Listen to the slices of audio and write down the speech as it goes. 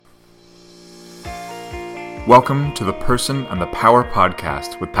Welcome to the Person and the Power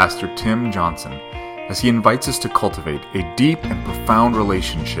podcast with Pastor Tim Johnson, as he invites us to cultivate a deep and profound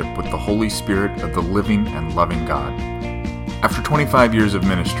relationship with the Holy Spirit of the living and loving God. After 25 years of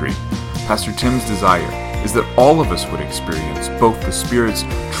ministry, Pastor Tim's desire is that all of us would experience both the Spirit's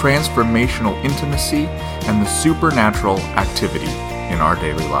transformational intimacy and the supernatural activity in our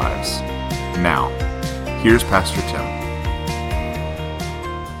daily lives. Now, here's Pastor Tim.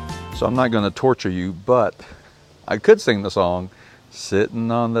 So I'm not going to torture you, but I could sing the song,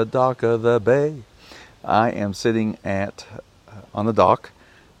 Sitting on the Dock of the Bay. I am sitting on the dock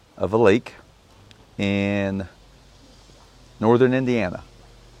of a lake in northern Indiana.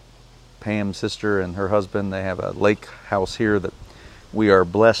 Pam's sister and her husband, they have a lake house here that we are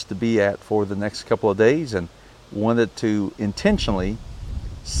blessed to be at for the next couple of days, and wanted to intentionally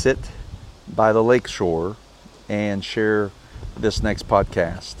sit by the lake shore and share this next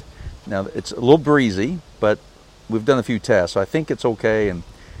podcast. Now, it's a little breezy, but we've done a few tests, so I think it's okay, and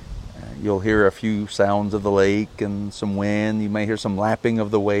you'll hear a few sounds of the lake and some wind. You may hear some lapping of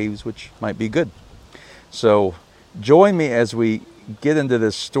the waves, which might be good. So join me as we get into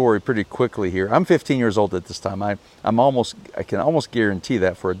this story pretty quickly here. I'm 15 years old at this time. I can almost guarantee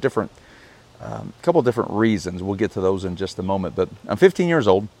that for a couple different reasons. We'll get to those in just a moment, but I'm 15 years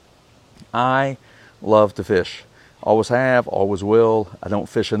old. I love to fish. Always have, always will. I don't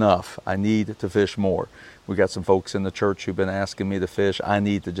fish enough. I need to fish more. We got some folks in the church who've been asking me to fish. I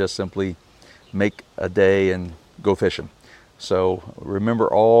need to just simply make a day and go fishing. So remember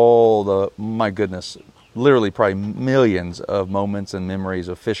literally probably millions of moments and memories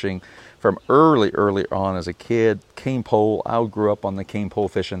of fishing from early on as a kid. Cane pole, I grew up on the cane pole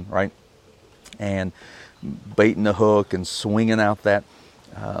fishing, right? And baiting the hook and swinging out that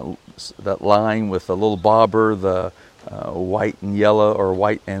line with a little bobber, the white and yellow or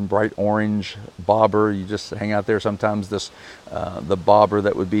white and bright orange bobber. You just hang out there. Sometimes the bobber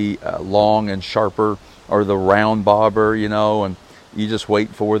that would be long and sharper, or the round bobber, and you just wait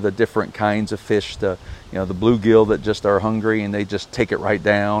for the different kinds of fish to, the bluegill that just are hungry and they just take it right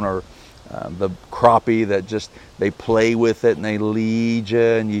down, or the crappie that just, they play with it and they lead you.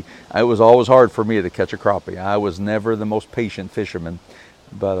 And it was always hard for me to catch a crappie. I was never the most patient fisherman.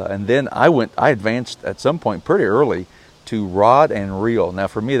 But and then I advanced at some point pretty early to rod and reel. Now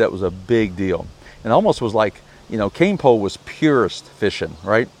for me that was a big deal. It almost was like, cane pole was purist fishing,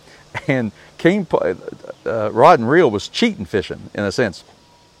 right? And rod and reel was cheating fishing in a sense.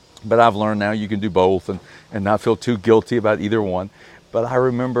 But I've learned now you can do both and not feel too guilty about either one. But I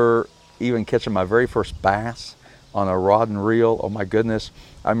remember even catching my very first bass on a rod and reel. Oh my goodness.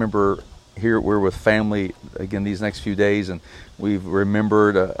 I remember here we're with family again these next few days, and we've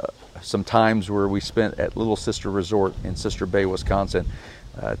remembered some times where we spent at Little Sister Resort in Sister Bay, Wisconsin.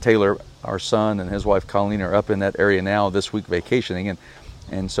 Taylor, our son, and his wife Colleen are up in that area now this week vacationing,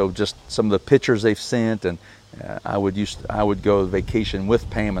 and so just some of the pictures they've sent, and I would go vacation with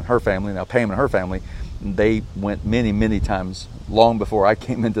Pam and her family. Now Pam and her family, they went many times long before I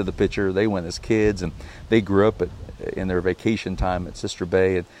came into the picture. They went as kids, and they grew up in their vacation time at Sister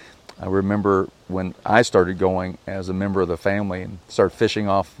Bay. And I remember when I started going as a member of the family and started fishing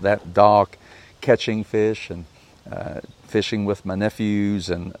off that dock, catching fish and fishing with my nephews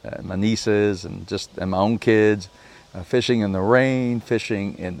and my nieces and my own kids, fishing in the rain,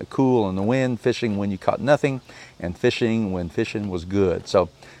 fishing in the cool and the wind, fishing when you caught nothing, and fishing when fishing was good. So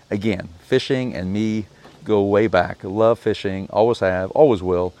again, fishing and me go way back. I love fishing, always have, always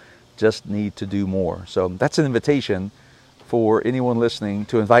will, just need to do more. So that's an invitation for anyone listening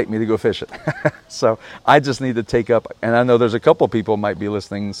to invite me to go fishing. So I just need to take up, and I know there's a couple of people might be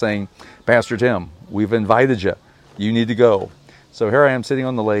listening saying, Pastor Tim, we've invited you. You need to go. So here I am sitting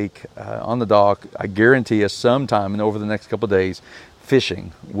on the lake, on the dock. I guarantee you sometime and over the next couple of days,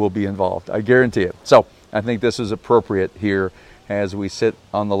 fishing will be involved. I guarantee it. So I think this is appropriate here as we sit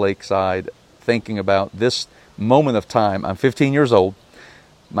on the lakeside thinking about this moment of time. I'm 15 years old.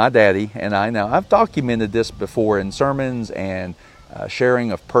 My daddy and I, now I've documented this before in sermons and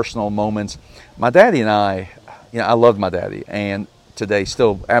sharing of personal moments. My daddy and I loved my daddy, and today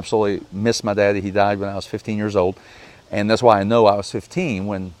still absolutely miss my daddy. He died when I was 15 years old, and that's why I know I was 15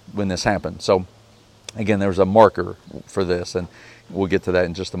 when this happened. So again, there was a marker for this, and we'll get to that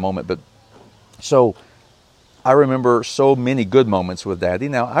in just a moment. But so I remember so many good moments with daddy.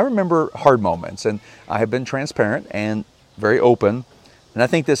 Now I remember hard moments, and I have been transparent and very open. And I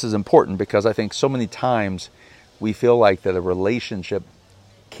think this is important because I think so many times we feel like that a relationship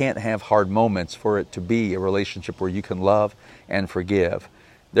can't have hard moments for it to be a relationship where you can love and forgive.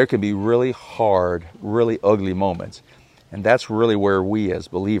 There can be really hard, really ugly moments. And that's really where we as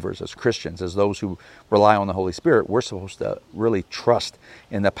believers, as Christians, as those who rely on the Holy Spirit, we're supposed to really trust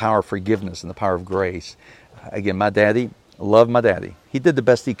in the power of forgiveness and the power of grace. Again, my daddy, loved my daddy. He did the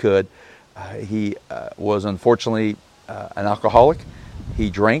best he could. He was unfortunately an alcoholic. He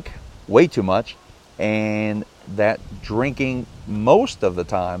drank way too much, and that drinking most of the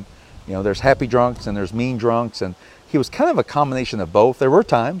time, there's happy drunks and there's mean drunks, and he was kind of a combination of both. There were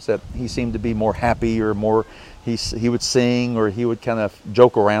times that he seemed to be more happy, or more he would sing, or he would kind of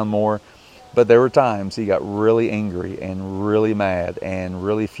joke around more. But there were times he got really angry and really mad and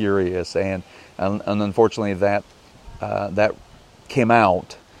really furious, and unfortunately that came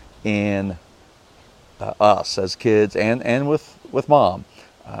out in us as kids and with mom.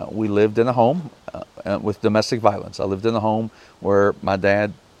 We lived in a home with domestic violence. I lived in a home where my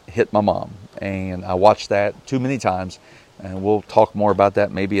dad hit my mom, and I watched that too many times, and we'll talk more about that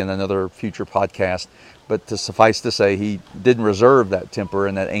maybe in another future podcast. But to suffice to say, he didn't reserve that temper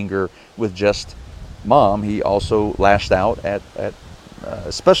and that anger with just mom. He also lashed out at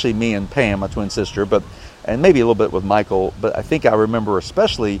especially me and Pam, my twin sister, and maybe a little bit with Michael. But I think I remember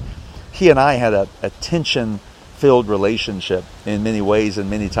especially he and I had a tension-filled relationship in many ways and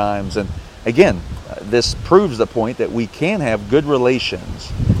many times. And again, this proves the point that we can have good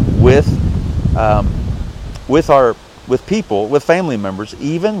relations with people, with family members,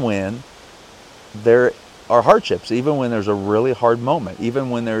 even when there are hardships, even when there's a really hard moment, even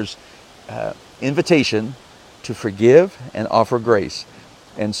when there's invitation to forgive and offer grace.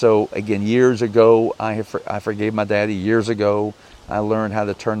 And so again, years ago, I forgave my daddy. Years ago, I learned how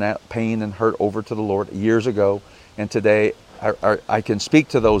to turn that pain and hurt over to the Lord. Years ago, and today I can speak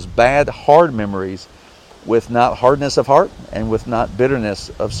to those bad, hard memories with not hardness of heart and with not bitterness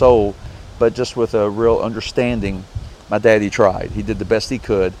of soul, but just with a real understanding. My daddy tried. He did the best he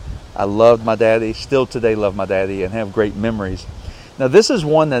could. I loved my daddy, still today love my daddy, and have great memories. Now this is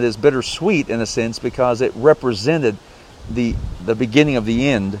one that is bittersweet in a sense, because it represented the beginning of the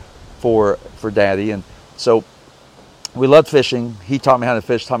end for daddy. And so we loved fishing. He taught me how to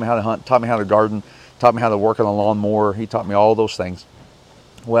fish, taught me how to hunt, taught me how to garden, taught me how to work on a lawnmower. He taught me all those things.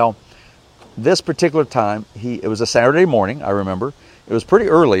 Well, this particular time, it was a Saturday morning, I remember. It was pretty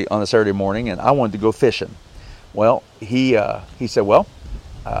early on a Saturday morning, and I wanted to go fishing. Well, he said, well,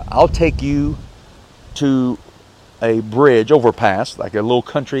 I'll take you to a bridge overpass, like a little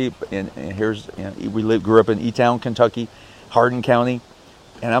country. We grew up in E-Town, Kentucky, Hardin County,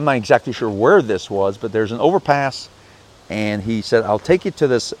 and I'm not exactly sure where this was, but there's an overpass. And he said, I'll take you to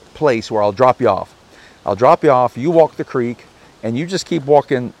this place where I'll drop you off. I'll drop you off. You walk the creek, and you just keep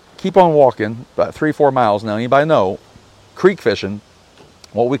on walking about 3-4 miles. Now, anybody know creek fishing?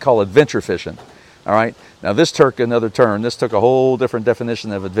 What we call adventure fishing. All right. Now, this took another turn. This took a whole different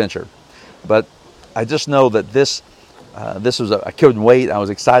definition of adventure. But I just know that this was I couldn't wait. I was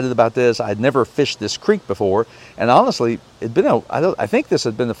excited about this. I'd never fished this creek before, and honestly, I think this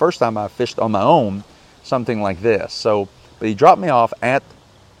had been the first time I fished on my own something like this. So, but he dropped me off at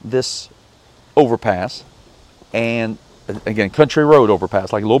this overpass, and again, country road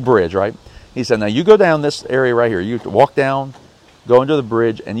overpass, like a little bridge, right? He said, now you go down this area right here. You walk down, go into the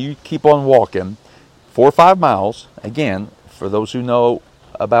bridge, and you keep on walking 4 or 5 miles. Again, for those who know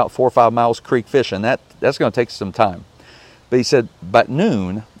about 4 or 5 miles creek fishing, that's going to take some time. But he said, by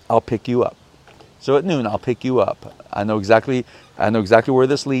noon, I'll pick you up. So at noon, I'll pick you up. I know exactly where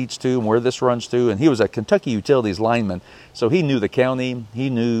this leads to and where this runs to. And he was a Kentucky Utilities lineman, so he knew the county. He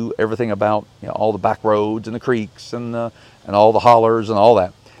knew everything about all the back roads and the creeks and all the hollers and all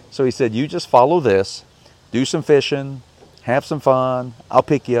that. So he said, you just follow this, do some fishing, have some fun. I'll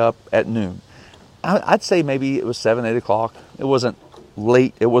pick you up at noon. I'd say maybe it was 7, 8 o'clock. It wasn't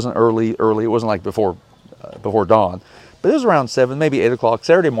late. It wasn't early. It wasn't like before dawn. But it was around 7, maybe 8 o'clock,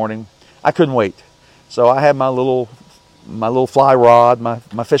 Saturday morning. I couldn't wait. So I had my little fly rod, my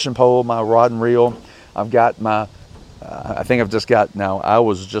fishing pole, my rod and reel. I've got I think I've just got, now I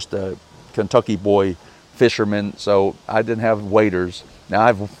was just a Kentucky boy fisherman, so I didn't have waders.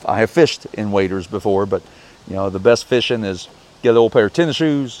 Now I have fished in waders before, but the best fishing is get an old pair of tennis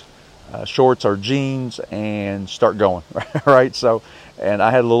shoes, shorts or jeans, and start going, right? So, and I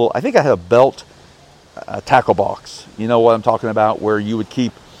had I think I had a belt tackle box. You know what I'm talking about, where you would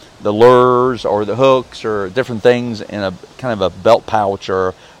keep the lures or the hooks or different things in a kind of a belt pouch,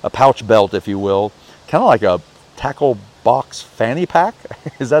 or a pouch belt, if you will, kind of like a tackle box fanny pack.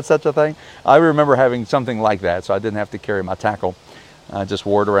 Is that such a thing? I remember having something like that, so I didn't have to carry my tackle. I just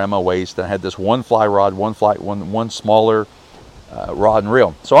wore it around my waist, and I had this one fly rod, one smaller rod and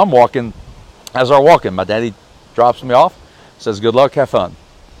reel. So I'm walking. As I'm walking, my daddy drops me off, says, good luck, have fun.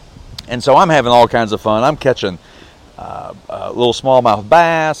 And so I'm having all kinds of fun. I'm catching little smallmouth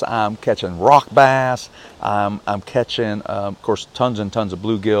bass. I'm catching rock bass. I'm catching, of course, tons and tons of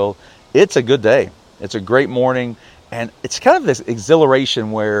bluegill. It's a good day. It's a great morning, and it's kind of this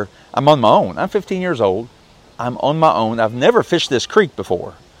exhilaration where I'm on my own. I'm 15 years old. I'm on my own. I've never fished this creek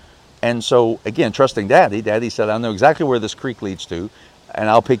before. And so, again, trusting Daddy. Daddy said, I know exactly where this creek leads to, and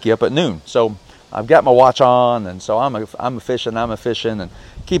I'll pick you up at noon. So I've got my watch on, and so I'm a fishing, and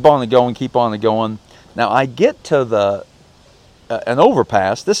keep on going. Now, I get to an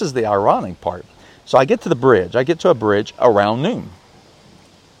overpass. This is the ironic part. So I get to the bridge. I get to a bridge around noon,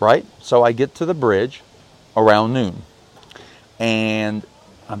 right? So I get to the bridge around noon. And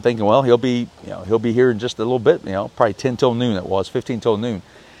I'm thinking, well, he'll be here in just a little bit, probably 10 till noon it was, 15 till noon.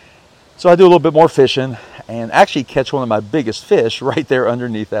 So I do a little bit more fishing and actually catch one of my biggest fish right there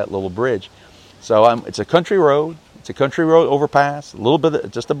underneath that little bridge. So it's a country road. It's a country road overpass, a little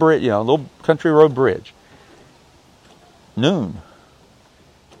bit, just a bridge, a little country road bridge. Noon.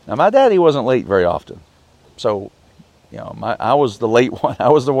 Now, my daddy wasn't late very often. So, I was the late one. I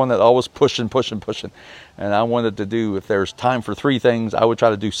was the one that always pushing. And I wanted to do, if there's time for 3 things, I would try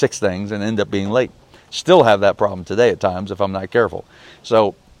to do 6 things and end up being late. Still have that problem today at times if I'm not careful.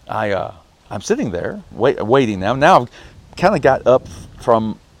 So I'm sitting there waiting now. Now I've kind of got up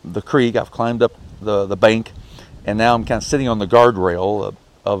from the creek. I've climbed up the bank, and now I'm kind of sitting on the guardrail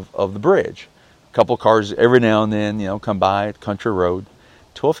of the bridge. A couple cars every now and then, come by, country road.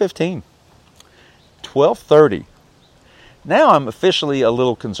 12:15, 12:30. Now I'm officially a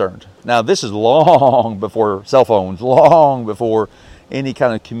little concerned. Now this is long before cell phones, long before any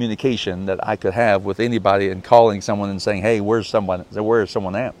kind of communication that I could have with anybody and calling someone and saying, hey, where's someone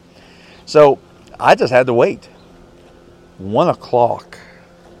at? So I just had to wait. 1 o'clock.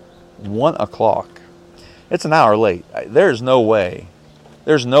 1 o'clock. It's an hour late. There's no way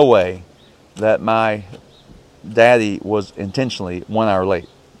that my daddy was intentionally 1 hour late.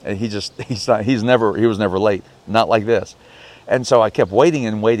 He was never late. Not like this. And so I kept waiting,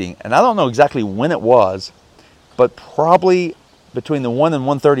 and I don't know exactly when it was, but probably between the 1 and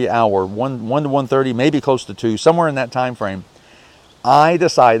 1:30 hour, 1 to 1:30, maybe close to 2, somewhere in that time frame, I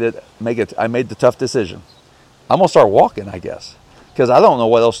decided, I made the tough decision. I'm going to start walking, I guess, because I don't know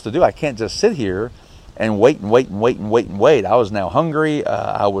what else to do. I can't just sit here and wait. I was now hungry.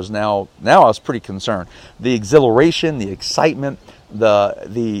 I was pretty concerned. The exhilaration, the excitement,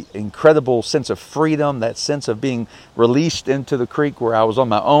 the incredible sense of freedom, that sense of being released into the creek where I was on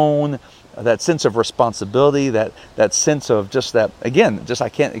my own, that sense of responsibility, that sense of just that, again,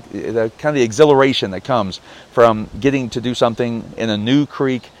 the kind of the exhilaration that comes from getting to do something in a new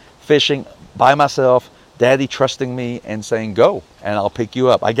creek, fishing by myself, Daddy trusting me and saying, go, and I'll pick you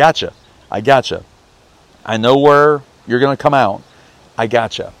up. I gotcha. I know where you're going to come out. I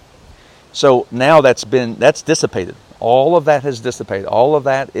gotcha. So now that's dissipated. All of that has dissipated. All of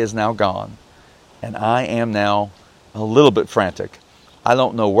that is now gone. And I am now a little bit frantic. I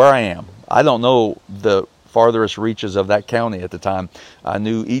don't know where I am. I don't know the farthest reaches of that county at the time. I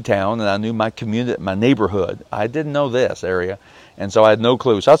knew E-Town and I knew my community, my neighborhood. I didn't know this area. And so I had no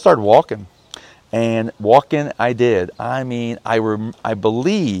clue. So I started walking. And walking I did. I mean, I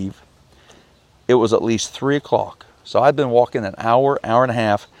believe it was at least 3 o'clock. So I'd been walking an hour and a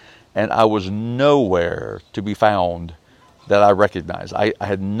half, and I was nowhere to be found that I recognized. I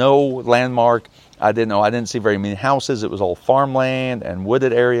had no landmark. I didn't see very many houses. It was all farmland and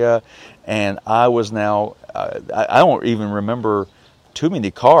wooded area. And I was now, I don't even remember too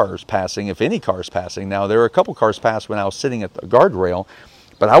many cars passing, if any cars passing. Now, there were a couple cars passed when I was sitting at the guardrail,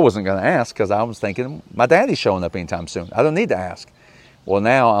 but I wasn't going to ask because I was thinking, my daddy's showing up anytime soon. I don't need to ask. Well,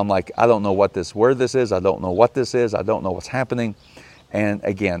 now I'm like, I don't know where this is. I don't know what this is. I don't know what's happening. And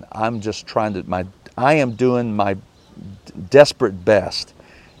again, I'm just I am doing my desperate best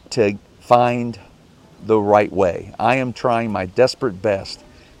to find the right way. I am trying my desperate best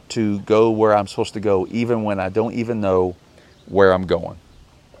to go where I'm supposed to go, even when I don't even know where I'm going.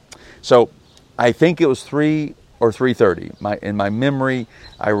 So I think it was 3 or 3:30. In my memory,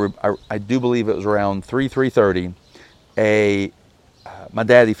 I do believe it was around 3:30. My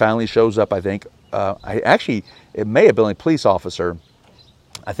daddy finally shows up, I think. It may have been a police officer.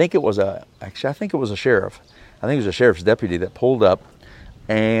 I think it was a sheriff. I think it was a sheriff's deputy that pulled up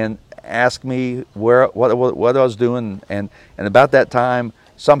and asked me what I was doing. And about that time,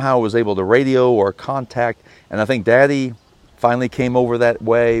 somehow I was able to radio or contact. And I think Daddy finally came over that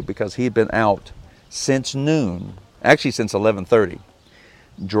way because he'd been out since noon, actually since 11:30,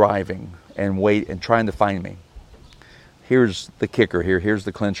 driving and trying to find me. Here's the kicker here. Here's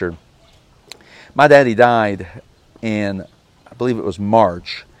the clincher. My daddy died in, I believe it was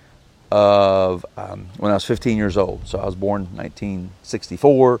March of when I was 15 years old. So I was born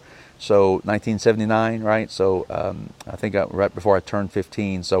 1964, so 1979, right? So I think right before I turned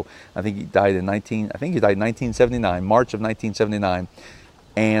 15. So I think he died in 1979, March of 1979,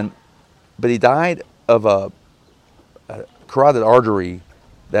 but he died of a carotid artery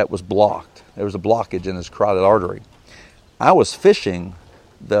that was blocked. There was a blockage in his carotid artery. I was fishing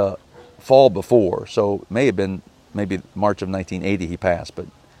the fall before, so it may have been maybe March of 1980 he passed, but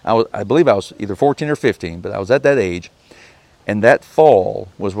I believe I was either 14 or 15, but I was at that age, and that fall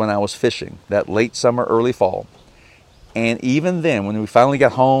was when I was fishing, that late summer, early fall. And even then, when we finally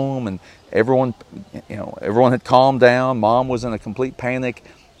got home and everyone had calmed down, Mom was in a complete panic.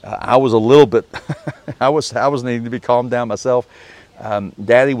 I was a little bit, I was needing to be calmed down myself.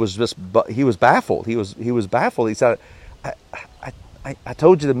 Daddy was he was baffled. He was baffled. He said, I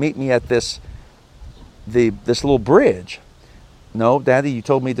told you to meet me at this little bridge. No, Daddy, you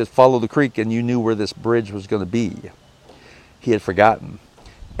told me to follow the creek and you knew where this bridge was going to be. He had forgotten.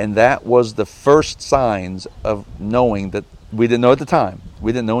 And that was the first signs of knowing that we didn't know at the time.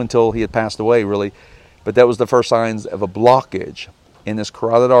 We didn't know until he had passed away, really. But that was the first signs of a blockage in his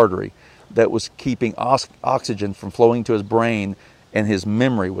carotid artery that was keeping oxygen from flowing to his brain, and his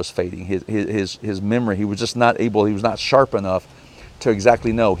memory was fading. His memory, he was just not able, he was not sharp enough to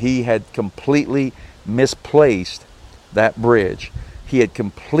exactly know. He had completely misplaced that bridge. He had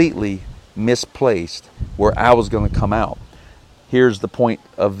completely misplaced where I was going to come out. Here's the point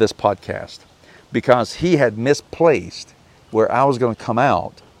of this podcast. Because he had misplaced where I was going to come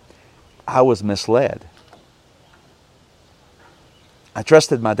out, I was misled. I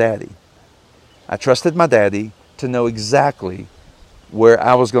trusted my daddy. I trusted my daddy to know exactly where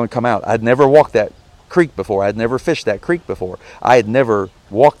I was going to come out. I'd never walked that creek before. I'd never fished that creek before. I had never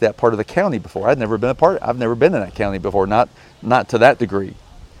walked that part of the county before. I've never been in that county before, not to that degree.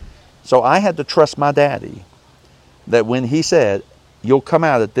 So I had to trust my daddy that when he said, you'll come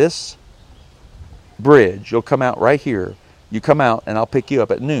out at this bridge, you'll come out right here, you come out and I'll pick you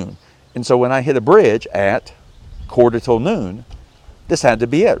up at noon. And so when I hit a bridge at 1:45, this had to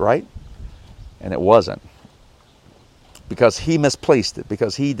be it, right? And it wasn't. Because he misplaced it,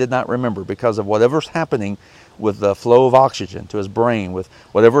 because he did not remember, because of whatever's happening with the flow of oxygen to his brain, with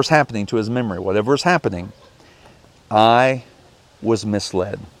whatever's happening to his memory, whatever's happening, I was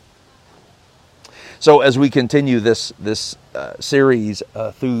misled. So as we continue this series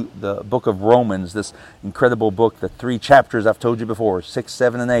through the book of Romans, this incredible book, the 3 chapters I've told you before, 6,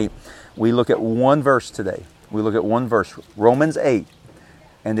 7, and 8, we look at one verse today. We look at one verse, Romans 8,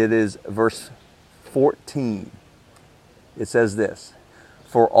 and it is verse 14. It says this: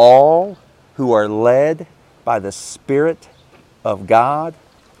 for all who are led by the Spirit of God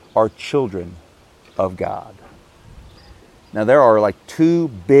are children of God. Now there are like 2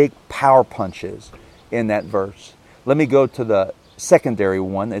 big power punches in that verse. Let me go to the secondary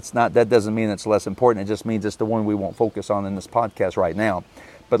one. That doesn't mean it's less important. It just means it's the one we won't focus on in this podcast right now.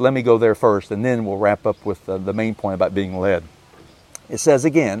 But let me go there first, and then we'll wrap up with the main point about being led. It says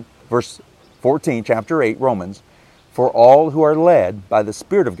again, verse 14, chapter 8, Romans, for all who are led by the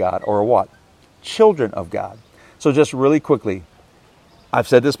Spirit of God are what? Children of God. So just really quickly, I've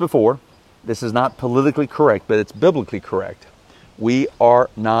said this before. This is not politically correct, but it's biblically correct. We are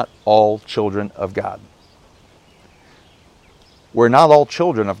not all children of God. We're not all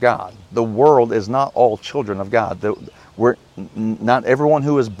children of God. The world is not all children of God. Not everyone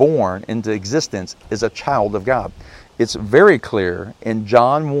who is born into existence is a child of God. It's very clear in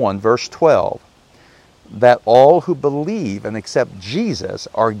John 1, verse 12, that all who believe and accept Jesus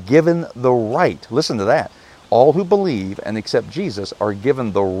are given the right. Listen to that. All who believe and accept Jesus are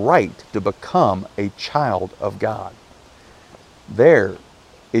given the right to become a child of God. There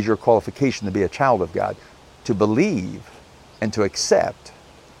is your qualification to be a child of God. To believe and to accept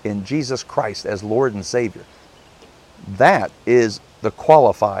in Jesus Christ as Lord and Savior. That is the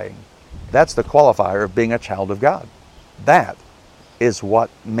qualifying. That's the qualifier of being a child of God. That is what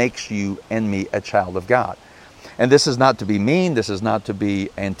makes you and me a child of God. And this is not to be mean. This is not to be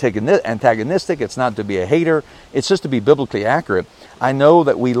antagonistic. It's not to be a hater. It's just to be biblically accurate. I know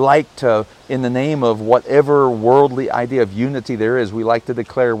that we like to, in the name of whatever worldly idea of unity there is, we like to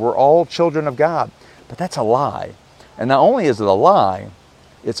declare we're all children of God. But that's a lie. And not only is it a lie,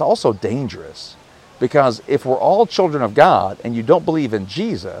 it's also dangerous. Because if we're all children of God and you don't believe in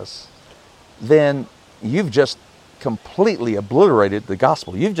Jesus, then you've just completely obliterated the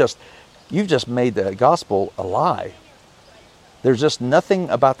gospel. You've just made the gospel a lie. There's just nothing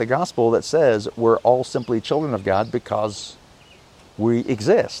about the gospel that says we're all simply children of God because we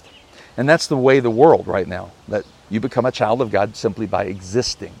exist. And that's the way the world right now, that you become a child of God simply by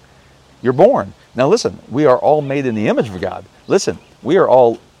existing. You're born. Now listen, we are all made in the image of God. Listen, we are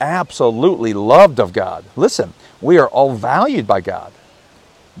all absolutely loved of God. Listen, we are all valued by God.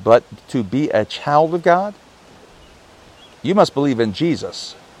 But to be a child of God, you must believe in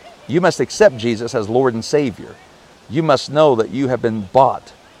Jesus. You must accept Jesus as Lord and Savior. You must know that you have been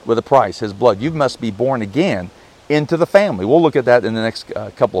bought with a price, His blood. You must be born again into the family. We'll look at that in the next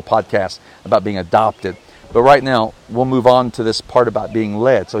couple of podcasts about being adopted. But right now, we'll move on to this part about being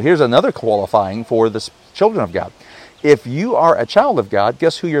led. So here's another qualifying for the children of God. If you are a child of God,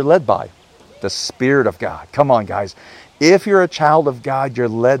 guess who you're led by? The Spirit of God. Come on, guys. If you're a child of God, you're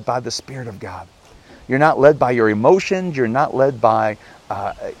led by the Spirit of God. You're not led by your emotions. You're not led by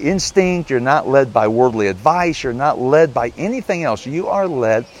instinct. You're not led by worldly advice. You're not led by anything else. You are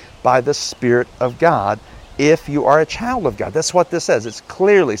led by the Spirit of God if you are a child of God. That's what this says. It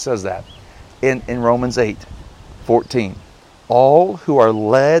clearly says that in Romans 8:14. All who are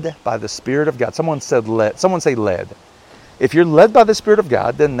led by the Spirit of God. Someone said led. Someone say led. If you're led by the Spirit of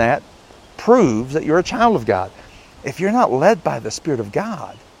God, then that proves that you're a child of God. If you're not led by the Spirit of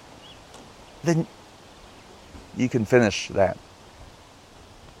God, then you can finish that.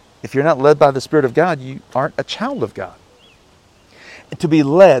 If you're not led by the Spirit of God, you aren't a child of God. To be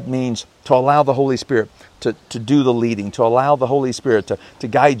led means to allow the Holy Spirit to do the leading, to allow the Holy Spirit to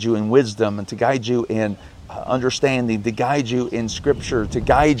guide you in wisdom and to guide you in understanding, to guide you in Scripture, to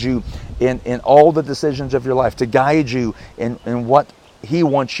guide you in all the decisions of your life, to guide you in what He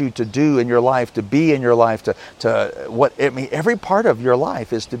wants you to do in your life, to be in your life, every part of your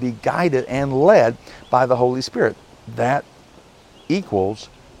life is to be guided and led by the Holy Spirit. That equals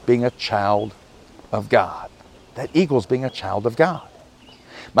being a child of God. That equals being a child of God.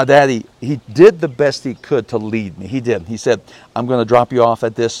 My daddy, he did the best he could to lead me. He did. He said, I'm going to drop you off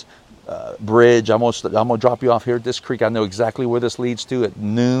at this bridge. I'm going to drop you off here at this creek. I know exactly where this leads to. At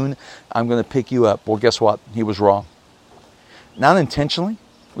noon, I'm going to pick you up. Well, guess what? He was wrong. Not intentionally.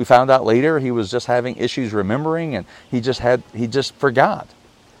 We found out later he was just having issues remembering, and he just forgot.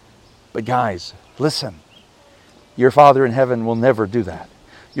 But guys, listen. Your Father in heaven will never do that.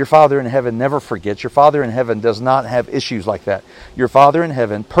 Your Father in heaven never forgets. Your Father in heaven does not have issues like that. Your Father in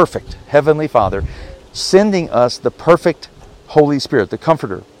heaven, perfect, Heavenly Father, sending us the perfect Holy Spirit, the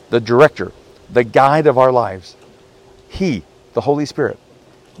Comforter, the Director, the guide of our lives. He, the Holy Spirit,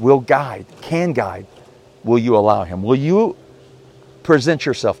 will guide, can guide. Will you allow Him? Will you present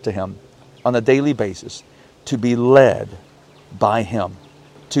yourself to Him on a daily basis to be led by Him,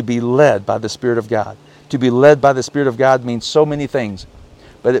 to be led by the Spirit of God? To be led by the Spirit of God means so many things.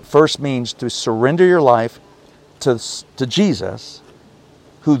 But it first means to surrender your life to Jesus,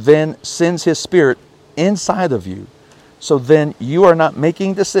 who then sends His Spirit inside of you. So then you are not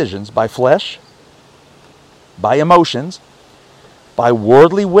making decisions by flesh, by emotions, by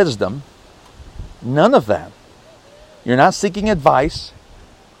worldly wisdom. None of that. You're not seeking advice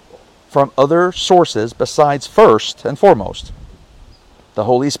from other sources besides first and foremost the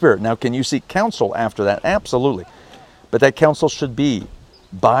Holy Spirit. Now, can you seek counsel after that? Absolutely. But that counsel should be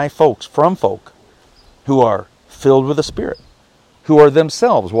by folks, from folk who are filled with the Spirit, who are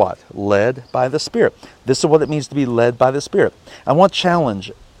themselves what? Led by the Spirit. This is what it means to be led by the Spirit. I want to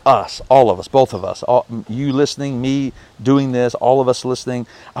challenge us, all of us, both of us, you listening, me doing this, all of us listening.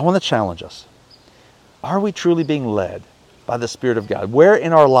 I want to challenge us. Are we truly being led by the Spirit of God? Where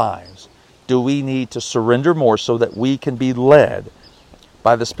in our lives do we need to surrender more so that we can be led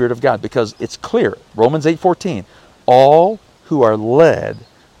by the Spirit of God? Because it's clear, Romans 8:14, all who are led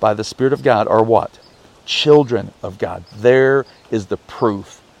by the Spirit of God are what? Children of God. There is the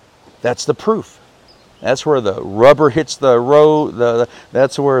proof. That's the proof. That's where the rubber hits the road.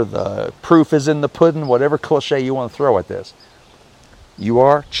 That's where the proof is in the pudding, whatever cliche you want to throw at this. You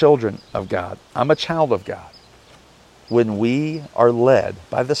are children of God. I'm a child of God. When we are led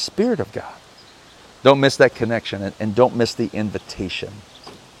by the Spirit of God. Don't miss that connection and don't miss the invitation.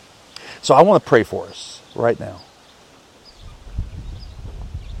 So I want to pray for us right now.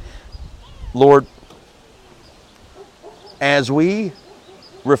 Lord, as we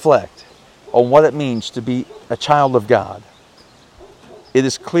reflect on what it means to be a child of God, it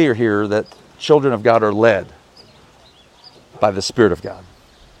is clear here that children of God are led by the Spirit of God.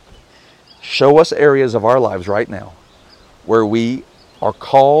 Show us areas of our lives right now where we are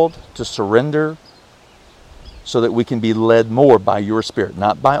called to surrender so that we can be led more by your Spirit,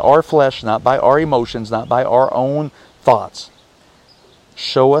 not by our flesh, not by our emotions, not by our own thoughts.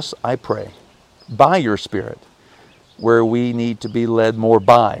 Show us, I pray, by your Spirit, where we need to be led more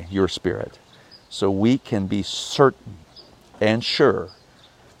by your Spirit, so we can be certain and sure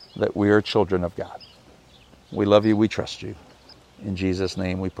that we are children of God. We love you, we trust you. In Jesus'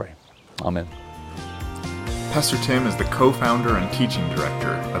 name we pray. Amen. Pastor Tim is the co-founder and teaching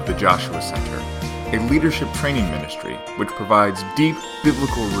director of the Joshua Center, a leadership training ministry which provides deep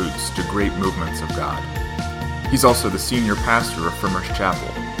biblical roots to great movements of God. He's also the senior pastor of Frimer's Chapel,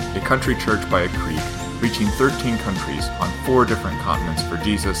 a country church by a creek, reaching 13 countries on 4 different continents for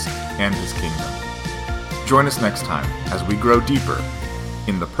Jesus and His kingdom. Join us next time as we grow deeper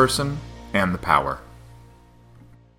in the person and the power.